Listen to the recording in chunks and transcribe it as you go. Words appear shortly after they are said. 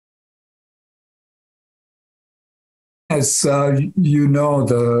As you know,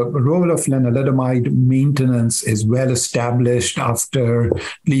 the role of lenalidomide maintenance is well established after at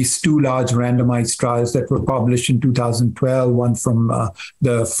least two large randomized trials that were published in 2012, one from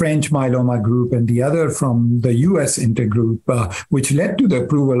the French myeloma group and the other from the US intergroup, which led to the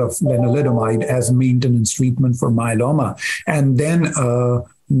approval of lenalidomide as maintenance treatment for myeloma. And then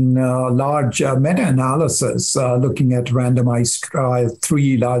large meta-analysis looking at randomized trials,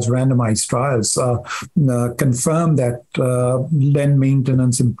 three large randomized trials, confirm that len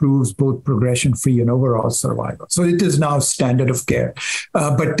maintenance improves both progression-free and overall survival. So it is now standard of care.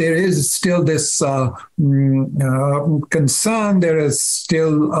 But there is still this concern. There is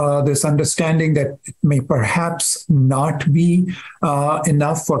still this understanding that it may perhaps not be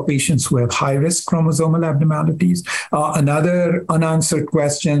enough for patients who have high-risk chromosomal abnormalities. Another unanswered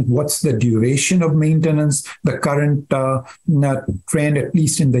question: what's the duration of maintenance? The current trend, at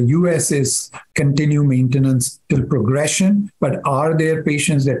least in the US, is continue maintenance till progression. But are there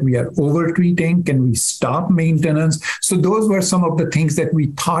patients that we are over-treating? Can we stop maintenance? So those were some of the things that we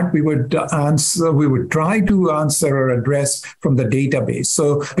thought we would answer, we would try to answer or address from the database.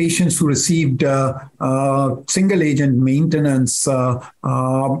 So patients who received single-agent maintenance,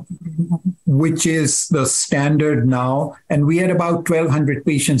 which is the standard now, and we had about 1,200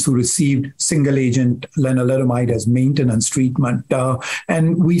 patients who received single-agent lenalidomide as maintenance treatment.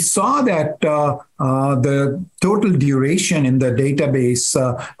 And we saw that the total duration in the database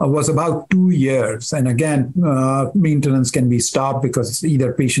was about 2 years. And again, maintenance can be stopped because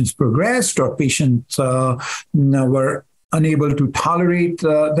either patients progressed or patients were unable to tolerate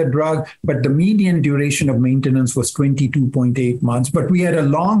the drug, but the median duration of maintenance was 22.8 months. But we had a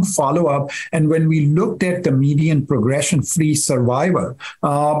long follow-up, and when we looked at the median progression-free survival,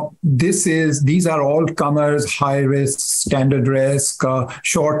 these are all comers, high risk, standard risk,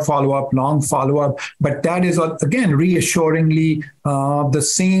 short follow-up, long follow-up, but that is, again, reassuringly the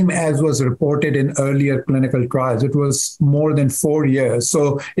same as was reported in earlier clinical trials. It was more than 4 years.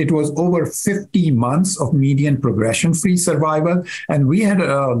 So it was over 50 months of median progression-free survival. And we had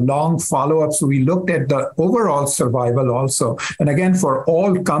a long follow-up. So we looked at the overall survival also. And again, for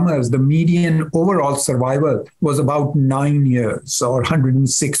all comers, the median overall survival was about 9 years or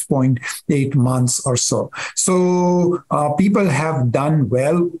 106.8 months or so. So people have done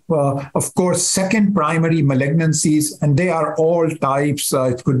well. Of course, second primary malignancies, and they are all types.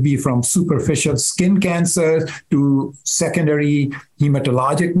 It could be from superficial skin cancer to secondary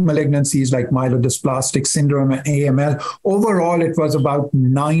hematologic malignancies like myelodysplastic syndrome and AML. Overall, it was about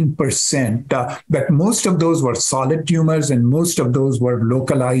 9%, but most of those were solid tumors and most of those were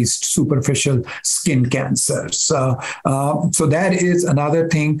localized superficial skin cancers. So that is another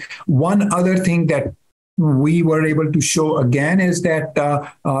thing. One other thing that we were able to show again is that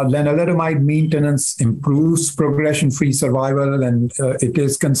lenalidomide maintenance improves progression-free survival, and it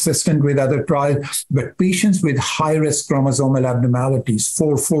is consistent with other trials. But patients with high-risk chromosomal abnormalities,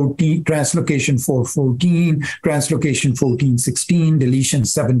 414, translocation 414, translocation 1416, deletion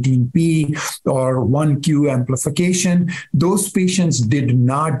 17p, or 1q amplification, those patients did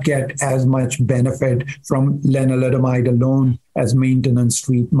not get as much benefit from lenalidomide alone as maintenance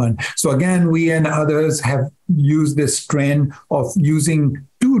treatment. So again, we and others have used this trend of using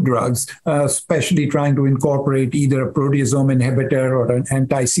two drugs, especially trying to incorporate either a proteasome inhibitor or an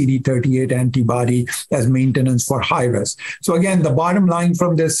anti-CD38 antibody as maintenance for high risk. So again, the bottom line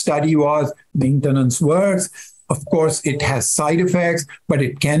from this study was maintenance works. Of course, it has side effects, but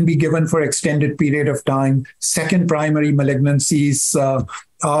it can be given for extended period of time. Second primary malignancies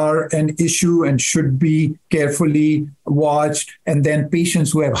are an issue and should be carefully watched. And then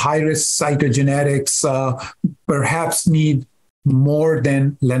patients who have high-risk cytogenetics perhaps need more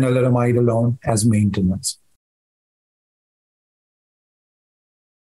than lenalidomide alone as maintenance.